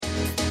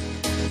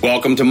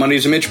Welcome to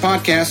Mondays with Mitch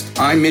podcast.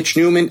 I'm Mitch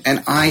Newman,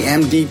 and I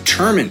am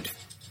determined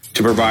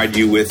to provide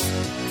you with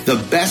the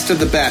best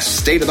of the best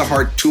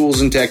state-of-the-art tools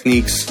and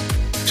techniques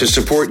to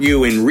support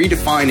you in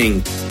redefining,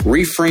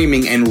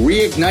 reframing, and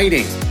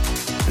reigniting,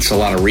 that's a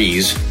lot of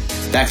re's,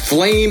 that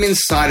flame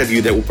inside of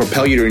you that will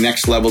propel you to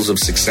next levels of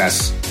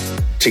success.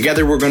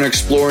 Together, we're going to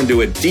explore and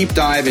do a deep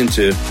dive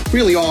into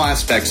really all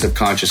aspects of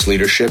conscious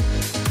leadership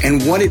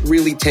and what it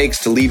really takes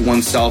to lead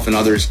oneself and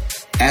others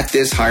at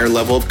this higher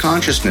level of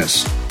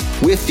consciousness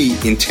with the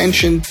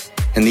intention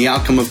and the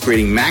outcome of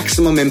creating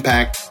maximum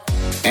impact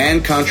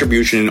and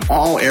contribution in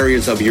all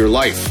areas of your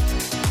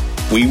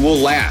life. We will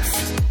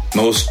laugh,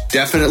 most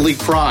definitely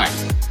cry,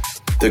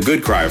 the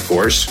good cry, of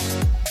course,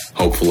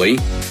 hopefully,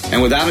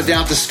 and without a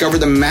doubt discover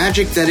the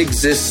magic that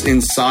exists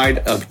inside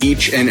of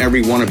each and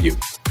every one of you.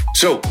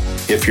 So,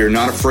 if you're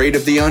not afraid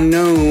of the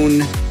unknown,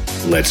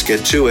 let's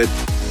get to it.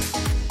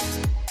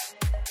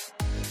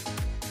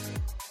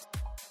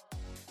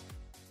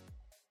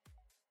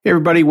 Hey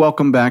everybody,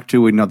 welcome back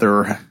to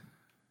another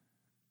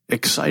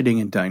exciting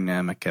and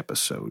dynamic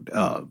episode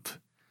of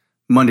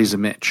Mondays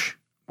with Mitch,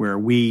 where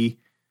we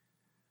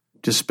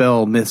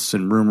dispel myths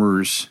and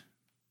rumors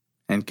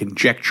and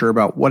conjecture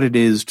about what it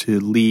is to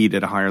lead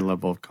at a higher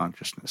level of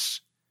consciousness.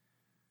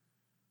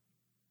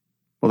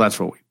 Well, that's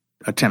what we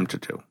attempt to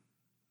do.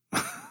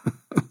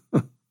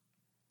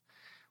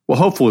 Well,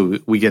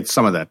 hopefully we get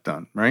some of that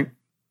done, right?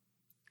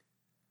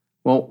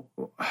 Well,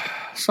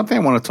 something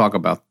I want to talk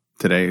about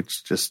today,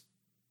 it's just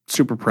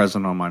super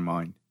present on my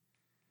mind.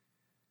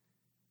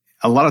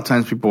 A lot of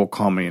times people will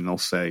call me and they'll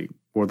say,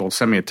 or they'll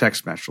send me a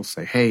text message. They'll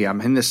say, hey,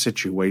 I'm in this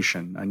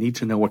situation. I need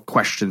to know what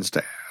questions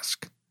to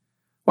ask.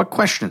 What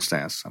questions to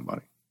ask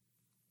somebody?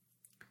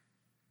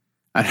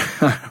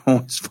 I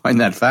always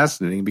find that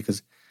fascinating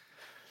because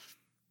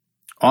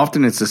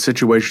often it's the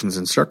situations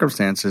and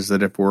circumstances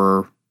that if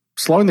we're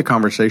slowing the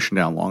conversation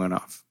down long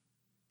enough,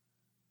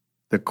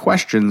 the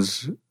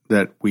questions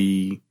that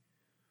we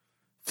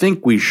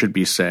think we should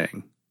be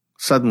saying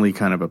suddenly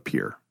kind of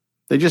appear.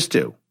 They just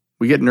do.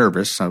 We get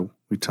nervous, so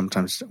we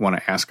sometimes want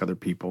to ask other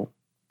people.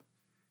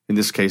 In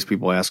this case,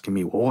 people asking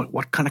me, well,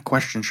 what kind of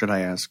question should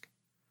I ask?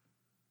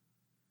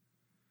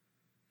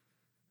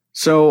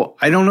 So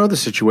I don't know the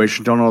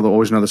situation,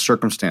 always know the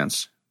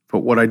circumstance. But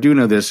what I do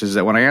know this is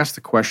that when I ask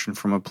the question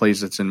from a place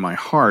that's in my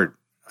heart,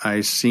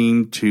 I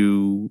seem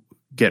to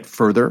get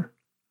further,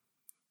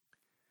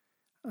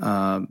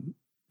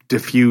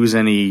 diffuse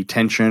any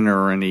tension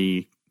or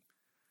any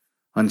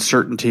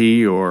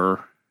uncertainty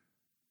or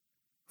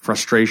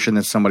frustration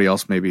that somebody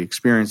else may be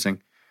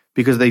experiencing,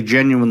 because they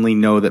genuinely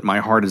know that my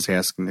heart is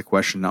asking the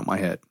question, not my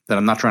head, that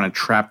I'm not trying to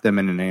trap them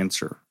in an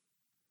answer,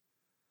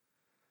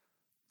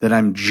 that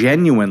I'm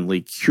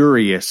genuinely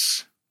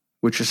curious,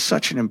 which is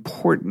such an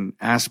important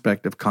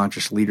aspect of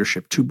conscious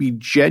leadership, to be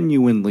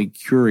genuinely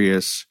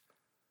curious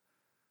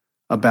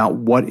about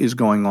what is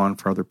going on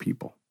for other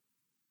people.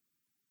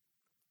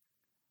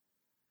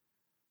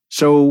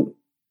 So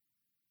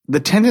the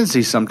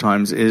tendency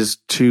sometimes is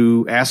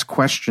to ask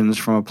questions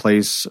from a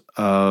place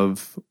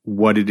of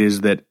what it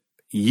is that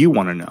you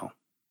want to know.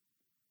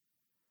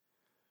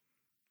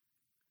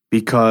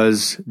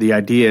 Because the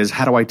idea is,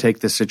 how do I take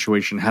this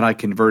situation? How do I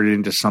convert it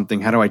into something?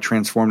 How do I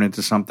transform it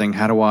into something?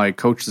 How do I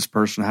coach this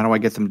person? How do I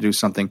get them to do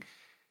something?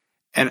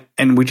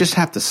 And we just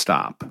have to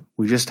stop.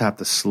 We just have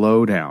to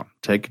slow down,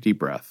 take a deep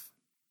breath,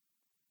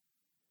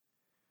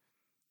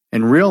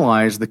 and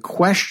realize the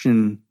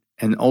question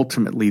and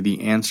ultimately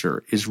the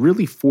answer is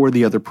really for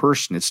the other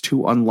person. It's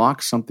to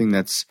unlock something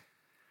that's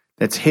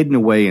hidden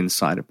away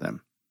inside of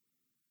them,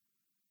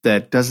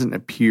 that doesn't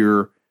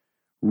appear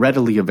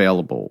readily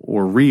available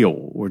or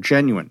real or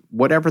genuine,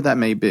 whatever that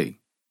may be.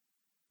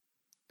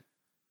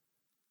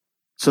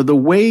 So the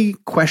way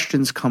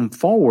questions come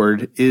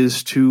forward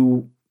is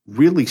to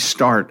really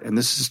start, and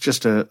this is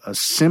just a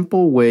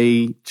simple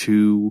way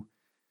to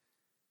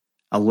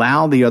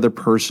allow the other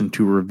person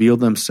to reveal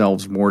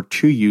themselves more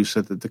to you so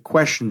that the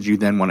questions you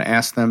then want to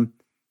ask them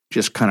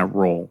just kind of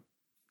roll.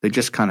 They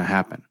just kind of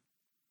happen.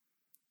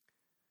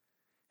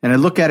 And I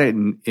look at it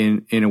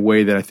in a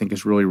way that I think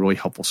is really, really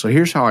helpful. So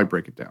here's how I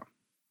break it down.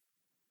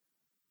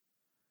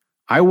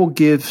 I will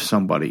give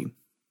somebody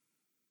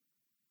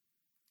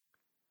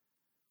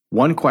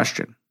one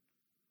question.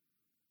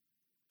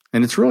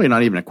 And it's really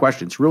not even a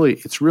question.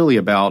 It's really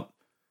about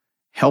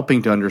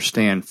helping to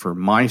understand, from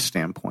my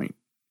standpoint,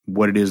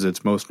 what it is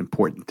that's most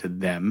important to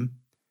them,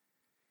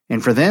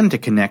 and for them to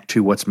connect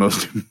to what's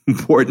most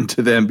important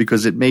to them,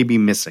 because it may be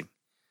missing.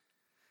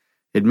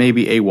 It may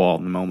be AWOL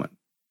in the moment.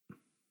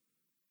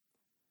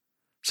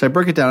 So I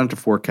break it down into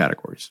 4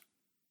 categories.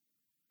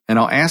 And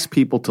I'll ask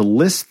people to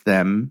list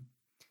them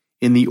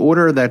in the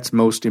order that's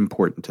most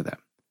important to them.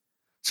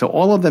 So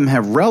all of them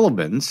have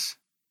relevance.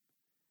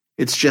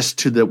 It's just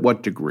to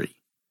what degree.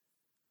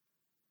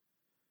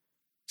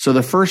 So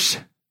the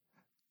first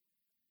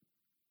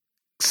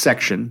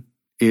section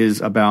is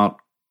about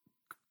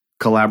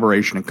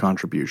collaboration and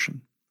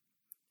contribution.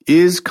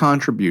 Is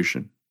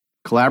contribution,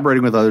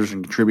 collaborating with others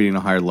and contributing at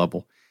a higher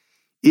level,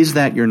 is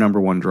that your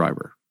number one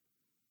driver?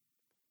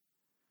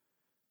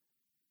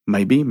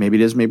 Maybe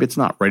it is, maybe it's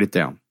not. Write it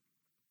down.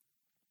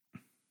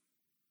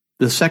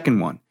 The second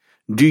one,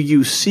 do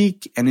you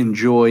seek and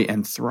enjoy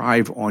and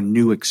thrive on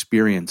new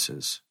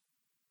experiences?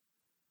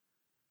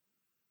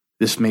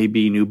 This may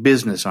be new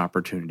business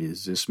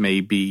opportunities. This may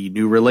be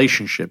new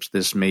relationships.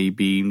 This may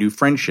be new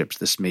friendships.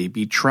 This may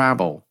be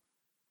travel.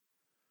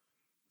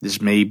 This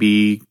may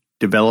be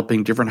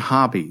developing different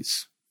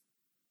hobbies.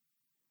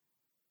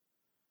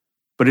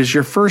 But is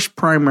your first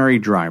primary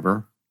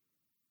driver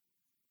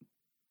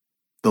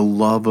the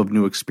love of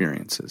new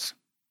experiences?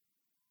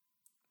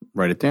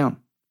 Write it down.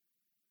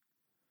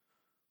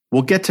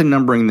 We'll get to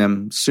numbering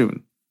them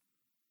soon.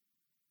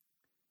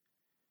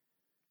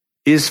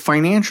 Is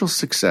financial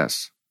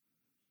success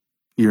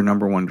your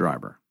number one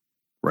driver?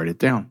 Write it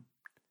down.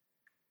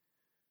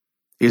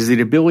 Is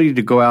the ability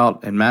to go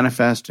out and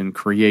manifest and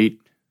create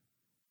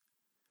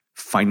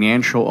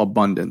financial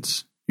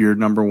abundance your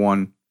number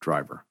one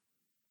driver?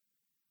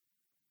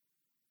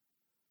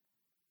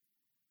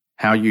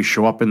 How you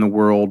show up in the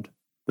world,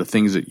 the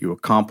things that you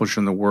accomplish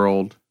in the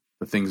world,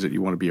 the things that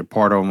you want to be a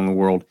part of in the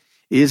world,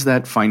 is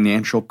that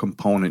financial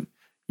component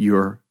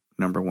your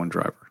number one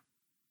driver?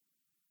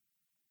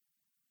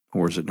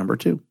 Or is it number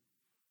two?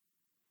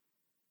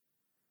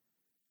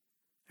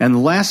 And the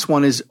last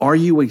one is, are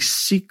you a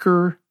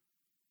seeker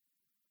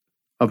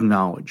of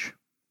knowledge?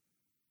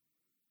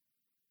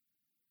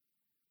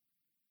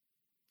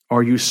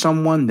 Are you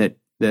someone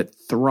that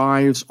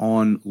thrives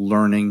on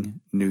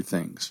learning new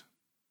things?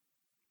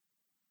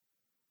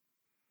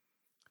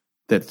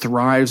 That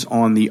thrives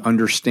on the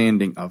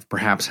understanding of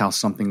perhaps how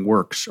something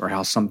works or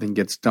how something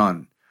gets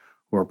done,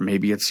 or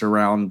maybe it's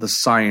around the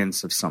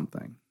science of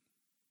something.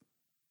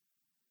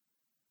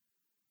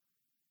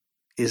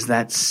 Is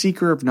that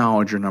seeker of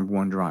knowledge your number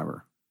one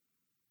driver?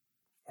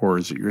 Or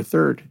is it your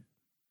third?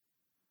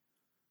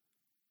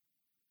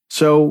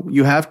 So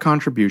you have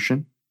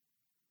contribution,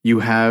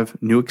 you have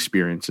new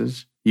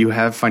experiences, you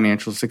have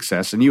financial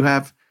success, and you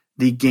have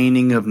the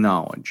gaining of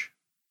knowledge.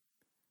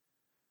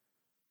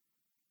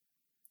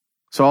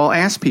 So I'll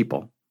ask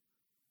people,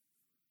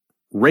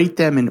 rate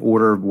them in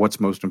order of what's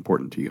most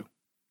important to you.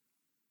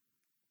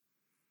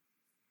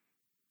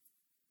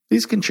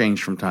 These can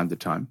change from time to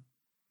time.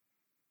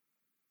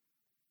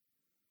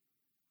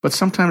 But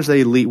sometimes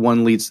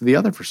one leads to the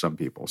other for some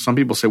people. Some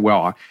people say,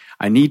 well,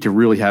 I need to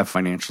really have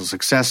financial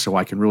success so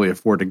I can really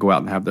afford to go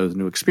out and have those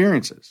new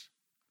experiences.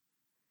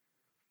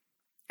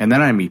 And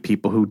then I meet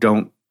people who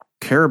don't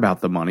care about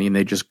the money and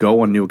they just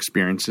go on new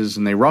experiences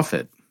and they rough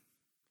it.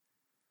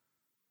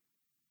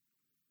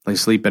 They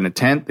sleep in a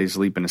tent, they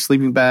sleep in a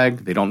sleeping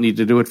bag, they don't need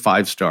to do it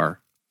 5-star.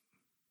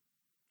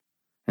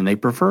 And they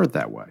prefer it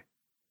that way.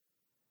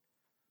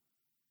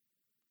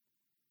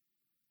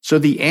 So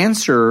the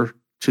answer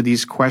to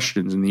these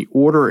questions and the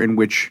order in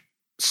which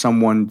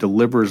someone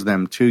delivers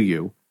them to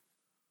you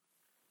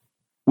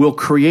will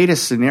create a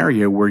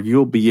scenario where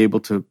you'll be able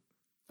to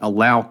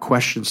allow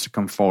questions to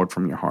come forward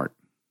from your heart.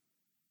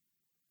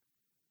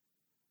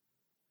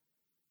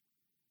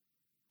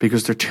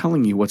 Because they're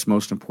telling you what's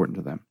most important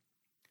to them.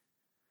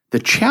 The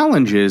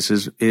challenge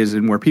is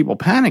and where people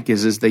panic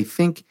is they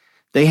think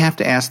they have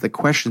to ask the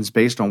questions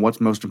based on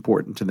what's most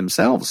important to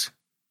themselves.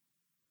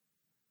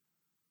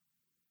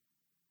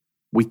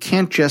 We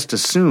can't just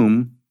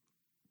assume,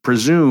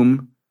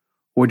 presume,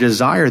 or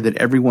desire that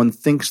everyone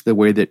thinks the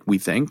way that we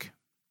think,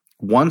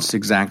 wants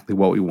exactly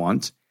what we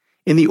want,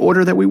 in the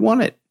order that we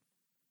want it.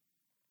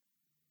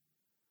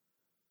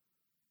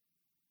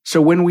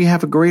 So when we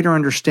have a greater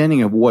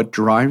understanding of what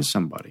drives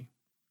somebody,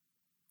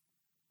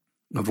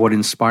 of what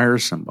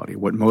inspires somebody,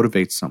 what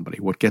motivates somebody,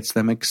 what gets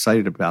them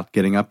excited about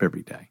getting up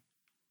every day,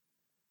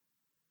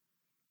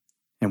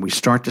 and we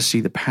start to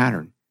see the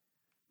pattern,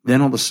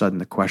 then all of a sudden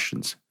the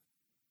questions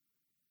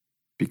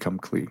become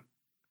clear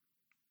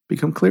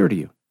to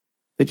you.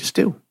 They just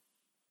do.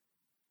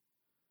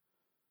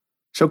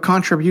 So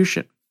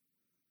contribution.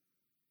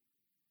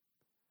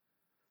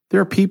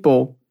 There are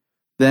people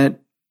that,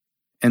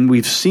 and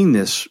we've seen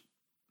this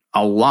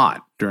a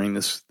lot during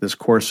this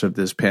course of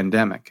this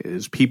pandemic,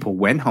 is people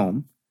went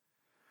home,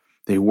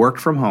 they worked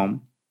from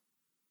home,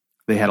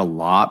 they had a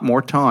lot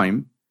more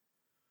time,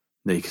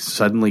 they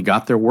suddenly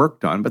got their work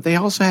done, but they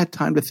also had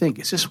time to think,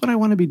 is this what I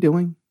want to be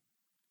doing?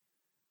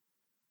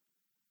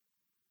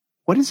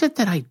 What is it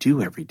that I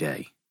do every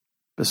day?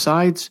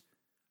 Besides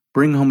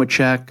bring home a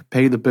check,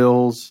 pay the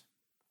bills,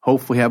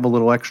 hopefully have a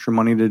little extra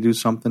money to do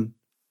something.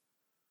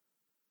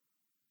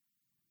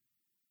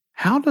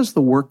 How does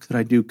the work that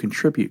I do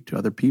contribute to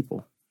other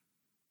people?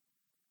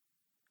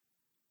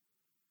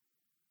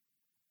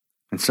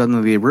 And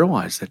suddenly they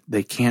realize that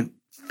they can't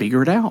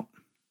figure it out.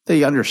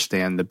 They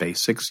understand the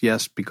basics,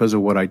 yes, because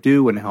of what I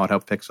do and how it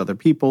affects other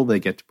people. They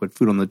get to put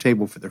food on the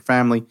table for their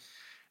family,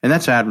 and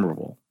that's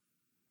admirable.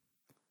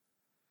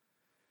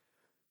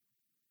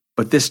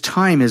 But this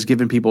time has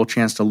given people a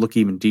chance to look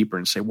even deeper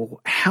and say,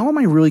 well, how am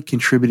I really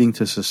contributing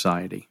to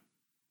society?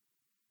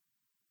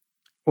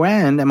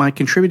 And am I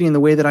contributing in the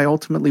way that I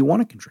ultimately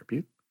want to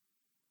contribute?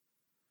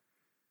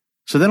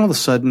 So then all of a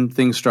sudden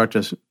things start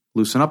to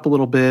loosen up a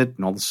little bit,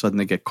 and all of a sudden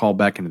they get called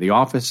back into the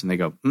office and they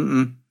go,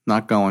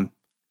 not going.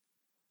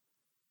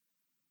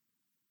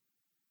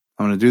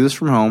 I'm going to do this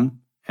from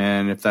home,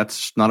 and if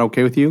that's not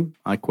okay with you,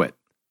 I quit.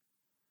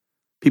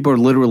 People are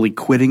literally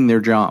quitting their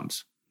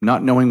jobs,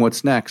 not knowing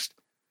what's next,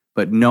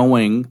 but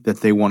knowing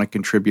that they want to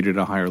contribute at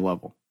a higher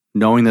level,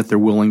 knowing that they're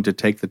willing to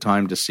take the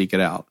time to seek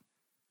it out,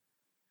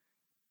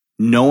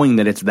 knowing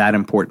that it's that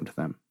important to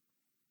them.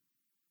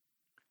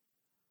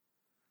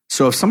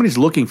 So if somebody's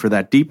looking for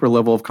that deeper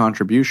level of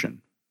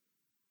contribution,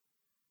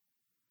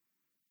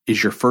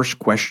 is your first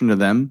question to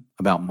them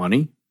about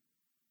money?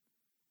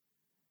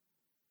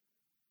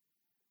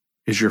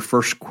 Is your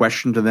first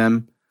question to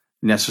them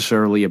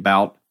necessarily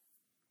about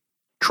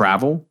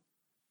travel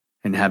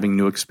and having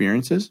new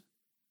experiences?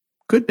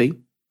 Could be.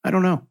 I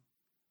don't know.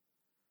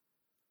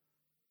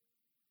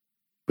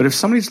 But if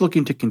somebody's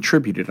looking to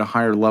contribute at a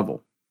higher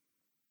level,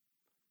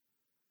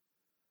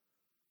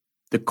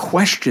 the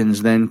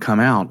questions then come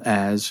out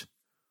as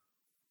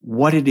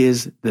what it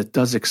is that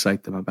does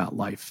excite them about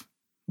life.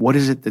 What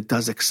is it that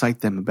does excite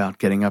them about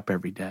getting up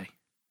every day?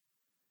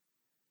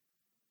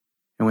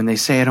 And when they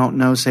say, I don't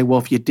know, say, well,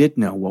 if you did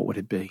know, what would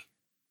it be?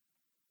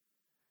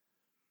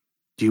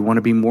 Do you want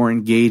to be more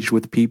engaged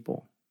with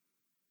people?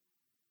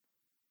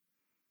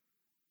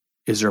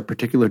 Is there a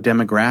particular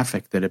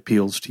demographic that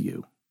appeals to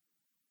you?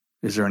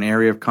 Is there an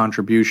area of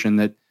contribution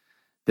that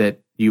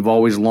you've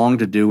always longed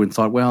to do and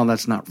thought, well,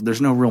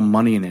 there's no real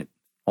money in it.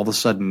 All of a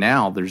sudden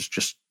now there's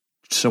just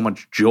so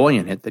much joy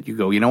in it that you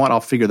go, you know what, I'll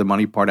figure the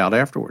money part out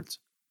afterwards.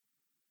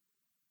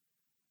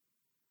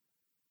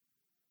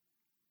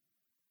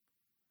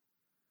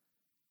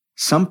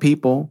 Some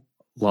people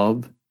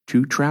love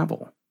to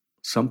travel.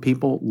 Some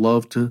people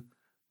love to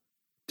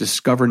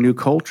discover new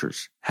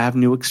cultures, have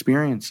new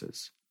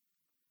experiences.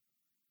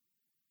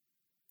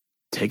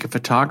 Take a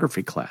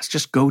photography class.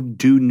 Just go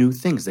do new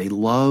things. They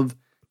love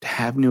to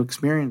have new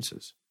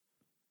experiences.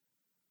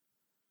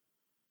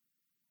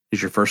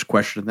 Is your first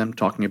question to them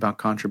talking about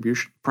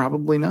contribution?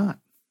 Probably not.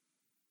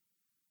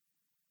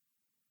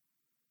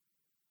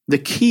 The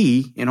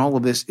key in all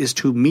of this is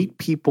to meet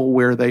people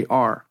where they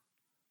are.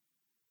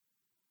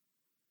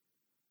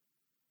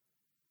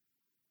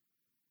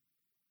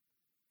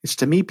 It's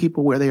to meet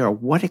people where they are.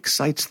 What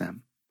excites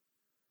them?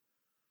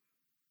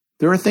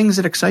 There are things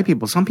that excite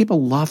people. Some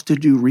people love to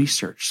do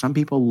research. Some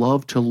people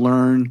love to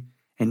learn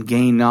and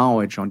gain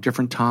knowledge on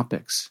different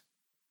topics.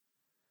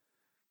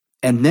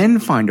 And then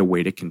find a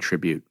way to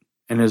contribute.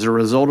 And as a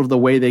result of the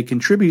way they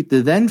contribute,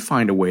 they then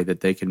find a way that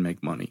they can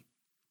make money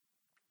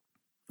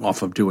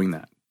off of doing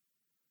that.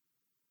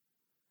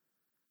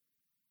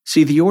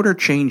 See, the order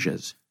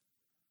changes.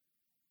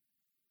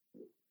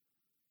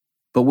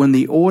 But when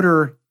the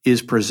order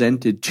is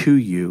presented to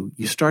you,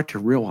 you start to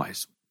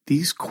realize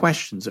these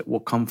questions that will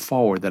come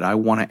forward that I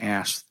want to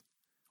ask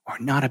are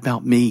not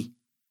about me.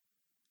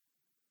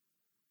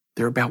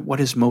 They're about what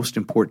is most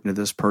important to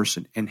this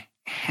person and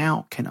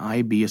how can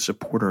I be a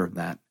supporter of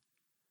that?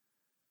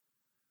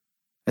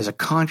 As a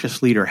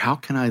conscious leader, how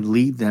can I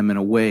lead them in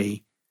a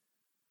way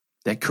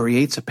that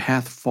creates a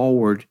path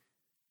forward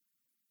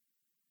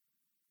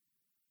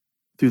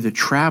through the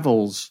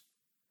travels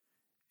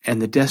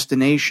and the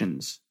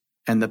destinations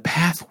and the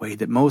pathway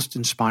that most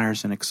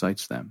inspires and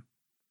excites them?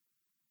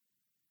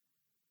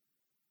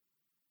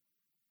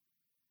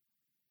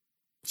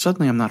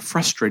 Suddenly I'm not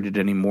frustrated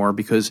anymore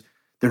because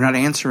they're not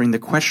answering the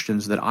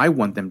questions that I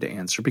want them to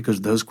answer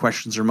because those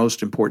questions are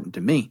most important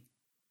to me.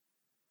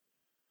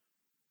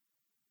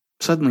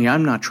 Suddenly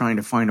I'm not trying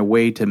to find a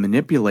way to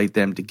manipulate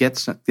them to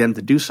get them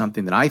to do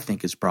something that I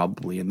think is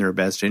probably in their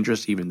best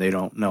interest, even they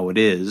don't know it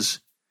is,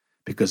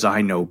 because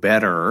I know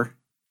better.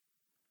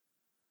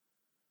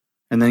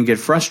 And then get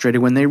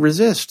frustrated when they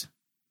resist.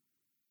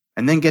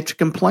 And then get to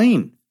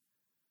complain.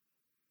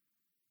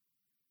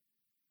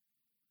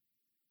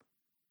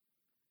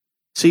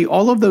 See,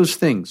 all of those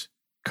things,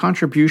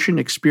 contribution,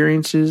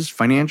 experiences,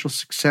 financial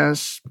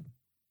success,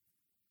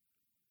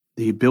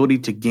 the ability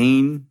to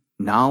gain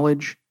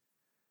knowledge,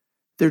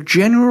 they're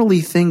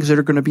generally things that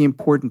are going to be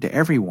important to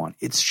everyone.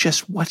 It's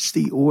just what's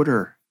the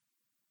order?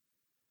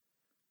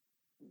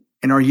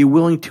 And are you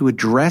willing to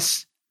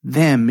address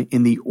them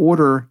in the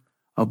order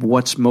of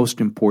what's most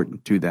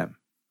important to them?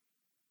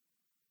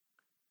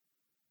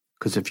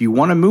 Because if you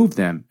want to move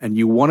them and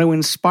you want to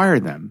inspire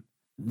them,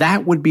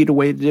 that would be the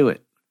way to do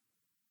it.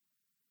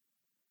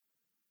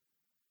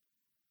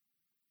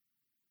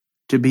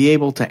 To be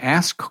able to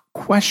ask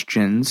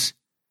questions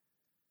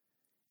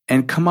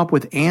and come up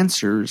with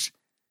answers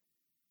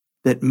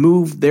that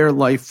move their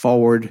life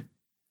forward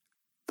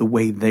the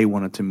way they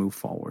want it to move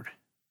forward.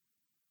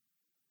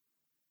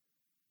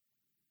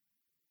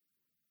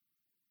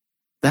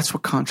 That's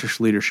what conscious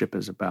leadership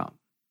is about.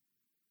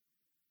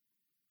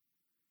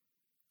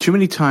 Too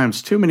many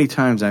times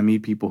I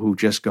meet people who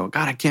just go,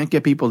 God, I can't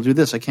get people to do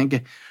this.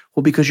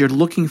 Well, because you're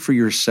looking for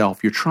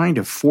yourself. You're trying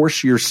to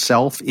force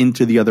yourself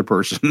into the other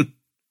person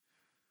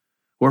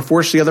or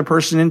force the other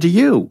person into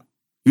you.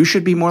 You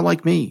should be more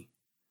like me.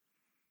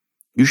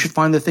 You should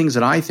find the things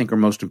that I think are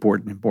most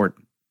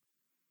important.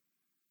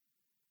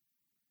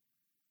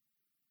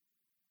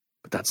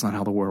 But that's not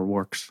how the world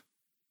works.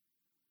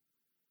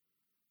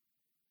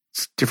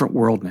 It's a different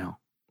world now.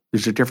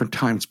 These are different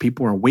times.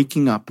 People are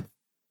waking up.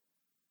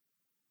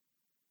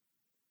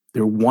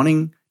 They're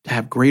wanting to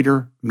have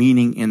greater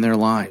meaning in their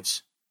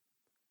lives.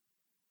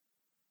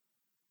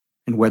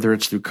 And whether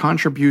it's through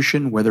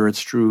contribution, whether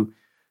it's through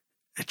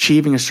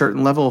achieving a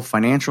certain level of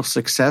financial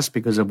success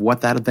because of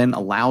what that then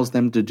allows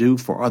them to do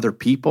for other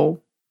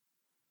people,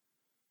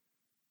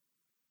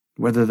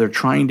 whether they're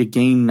trying to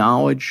gain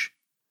knowledge,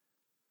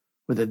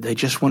 whether they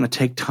just want to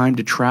take time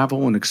to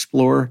travel and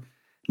explore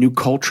new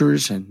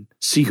cultures and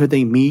see who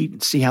they meet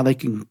and see how they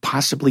can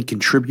possibly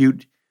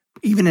contribute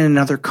even in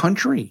another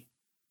country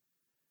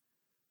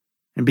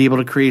and be able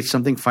to create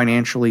something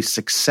financially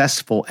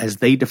successful as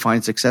they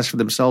define success for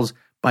themselves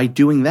by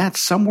doing that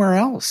somewhere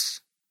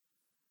else.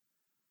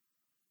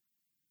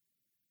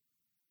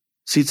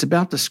 See, it's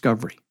about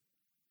discovery.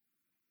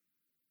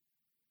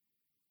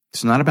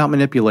 It's not about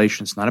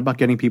manipulation. It's not about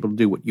getting people to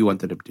do what you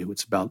want them to do.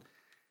 It's about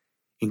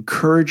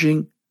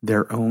encouraging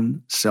their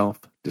own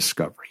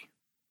self-discovery.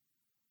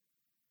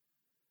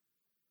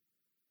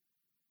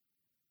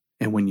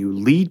 And when you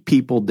lead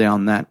people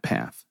down that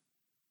path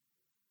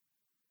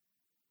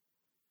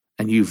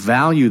and you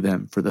value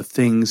them for the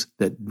things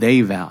that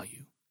they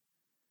value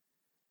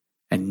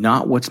and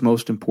not what's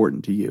most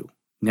important to you,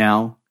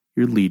 now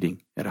you're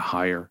leading at a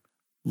higher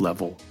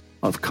level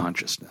of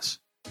consciousness.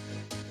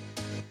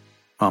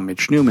 I'm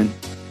Mitch Newman.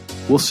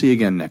 We'll see you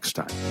again next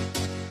time.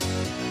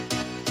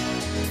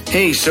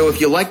 Hey, so if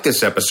you like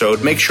this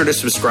episode, make sure to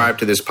subscribe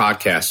to this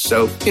podcast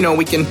so,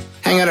 we can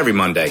hang out every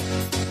Monday.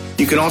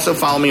 You can also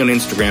follow me on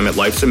Instagram at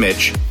Life's a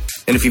Mitch.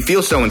 And if you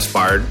feel so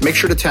inspired, make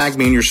sure to tag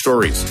me in your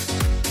stories.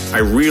 I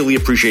really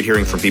appreciate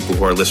hearing from people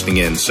who are listening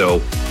in. So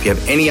if you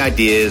have any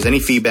ideas, any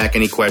feedback,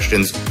 any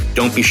questions,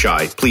 don't be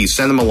shy. Please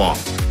send them along.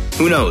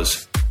 Who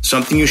knows?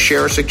 Something you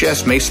share or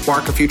suggest may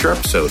spark a future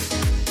episode.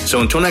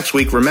 So until next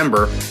week,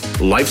 remember,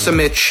 life's a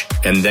Mitch,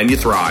 and then you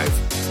thrive.